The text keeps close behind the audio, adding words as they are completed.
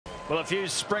Well, a few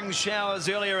spring showers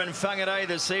earlier in Whangarei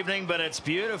this evening, but it's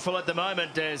beautiful at the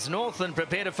moment as Northland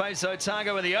prepare to face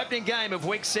Otago in the opening game of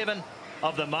week 7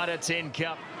 of the Mitre 10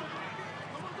 Cup.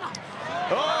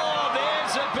 Oh,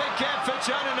 there's a big gap for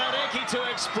Jonah Nadeki to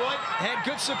exploit. Had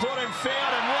good support in field,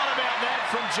 and what about that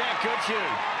from Jack Goodhue?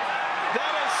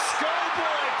 That is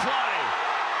schoolboy play.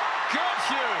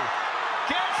 Goodhue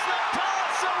gets the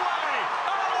pass away.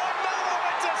 Oh, Mullo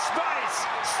into space.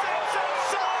 Steps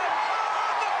inside.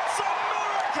 Oh, that's a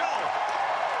miracle.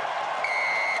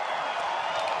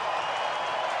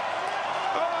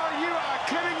 Oh, you are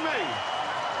kidding me.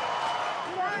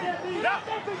 No.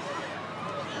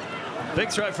 Big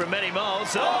throw from Matty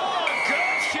Moles. Oh,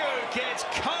 Goodhue gets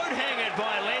coat-hanged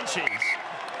by Lenchies.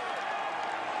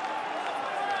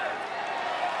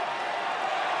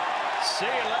 See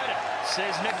you later,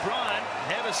 says Nick Bryant.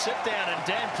 Have a sit down, and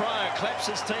Dan Pryor claps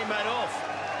his teammate off.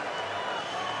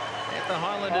 Get the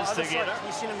Highlanders together. Can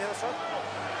you send him the other side?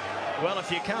 Well, if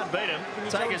you can't beat him,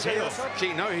 take his head off.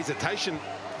 Gee, no hesitation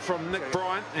from Nick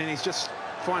Bryant, and he's just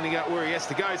finding out where he has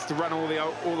to go. It's to run all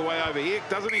the way over here,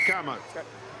 doesn't he, Carmo?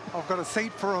 I've got a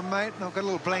seat for him, mate, and I've got a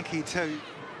little blankie too.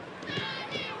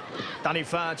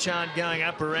 Taniwha chant going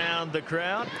up around the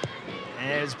crowd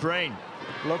as Breen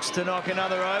looks to knock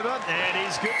another over, and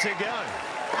he's good to go.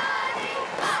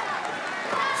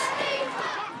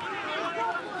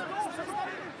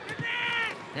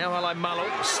 Now Mullo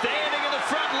standing in the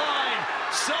front line.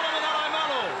 Solomon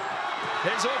Mullo.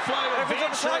 His offload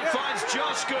eventually finds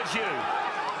Josh Goodhue.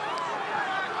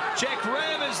 Jack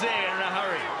Ram is there in a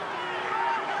hurry.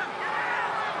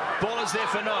 Ball is there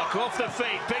for knock, off the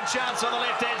feet. Big chance on the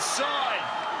left-hand side.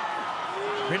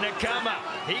 Rinakama,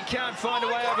 he can't find a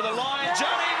way over the line.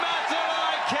 Johnny Mitre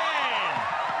can.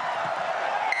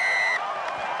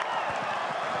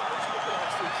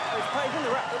 He's in the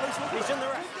rack, at least. He's in the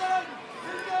rack.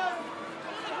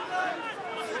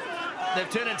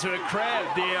 They've turned into a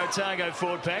crab, the Otago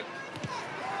forward pack.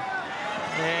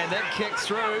 And that kick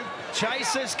through.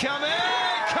 Chasers come in.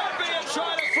 Could be a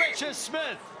try to Fletcher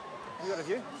Smith. You got a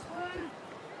view?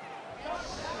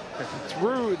 It's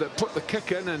Rue that put the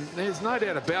kick in, and there's no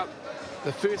doubt about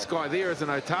the first guy there is an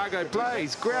Otago play.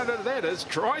 He's grounded. That is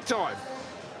try time.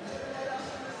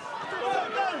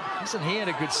 Hasn't he had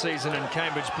a good season in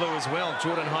Cambridge Blue as well,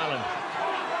 Jordan Highland?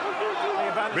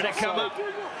 Riddick come up.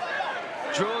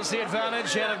 Draws the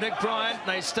advantage out of Nick Bryant.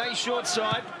 They stay short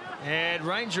side. And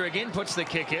Ranger again puts the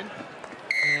kick in.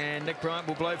 And Nick Bryant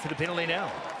will blow for the penalty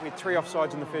now. We had 3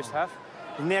 offsides in the first half.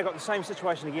 We've now got the same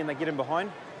situation again. They get in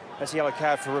behind. That's a yellow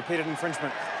card for repeated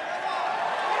infringement.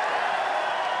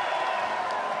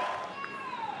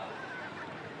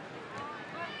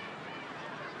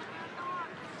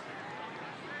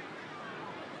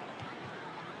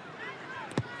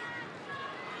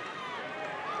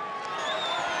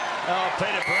 Oh,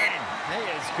 Peter Breen. He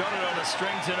has got it on a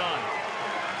string tonight.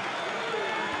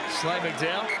 Slay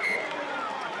McDowell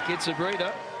gets a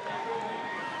breather.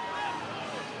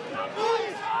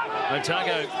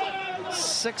 Otago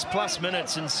 6+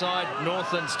 minutes inside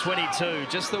Northland's 22.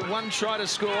 Just the one try to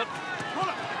score.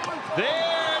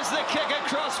 There's the kick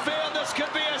across field. This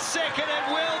could be a second. It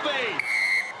will be.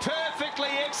 Perfectly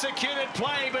executed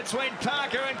play between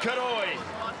Parker and Karoi.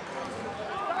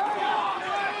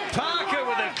 Parker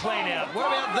with a clean out. What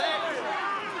about that?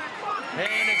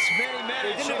 And it's Matty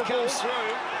Matic who comes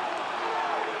through.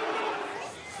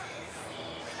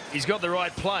 He's got the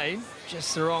right play,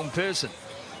 just the wrong person.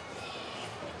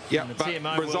 Yeah, but the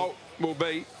result will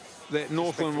be that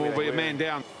Northland will be a man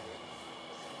down.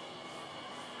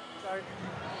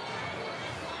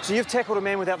 So you've tackled a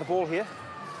man without the ball here.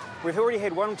 We've already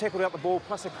had 1 tackled out the ball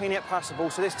plus a clean out past the ball,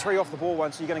 so there's 3 off the ball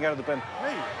one, so you're going to go to the bin.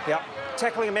 Me? Yeah,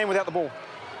 tackling a man without the ball.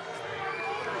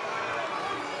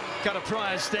 Cutter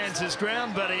Pryor stands his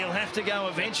ground, but he'll have to go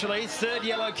eventually. 3rd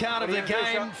yellow card of the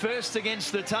game, first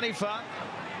against the Taniwha.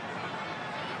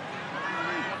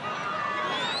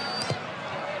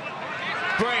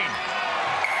 Breen.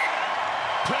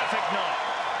 Perfect knock.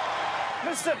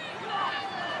 Missed it.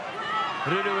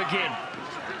 Rudu again.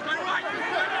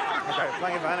 Okay,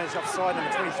 playing advantage offside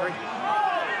number 23.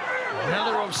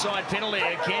 Another offside penalty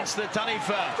against the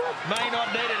Taniwha. May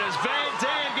not need it as Van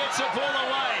Dam gets the ball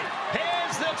away.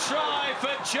 Here's the try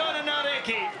for Jonah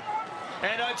Nadeki.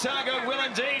 And Otago will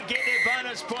indeed get their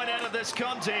bonus point out of this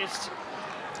contest.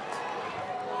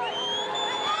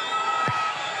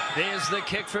 There's the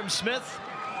kick from Smith.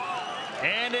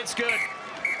 And it's good.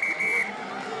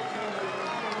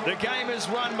 The game is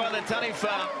won by the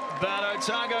Taniwha, but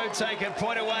Otago take a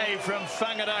point away from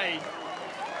Whangarei.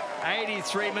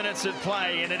 83 minutes of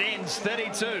play, and it ends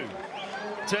 32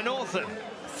 to Northland,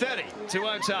 30 to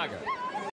Otago.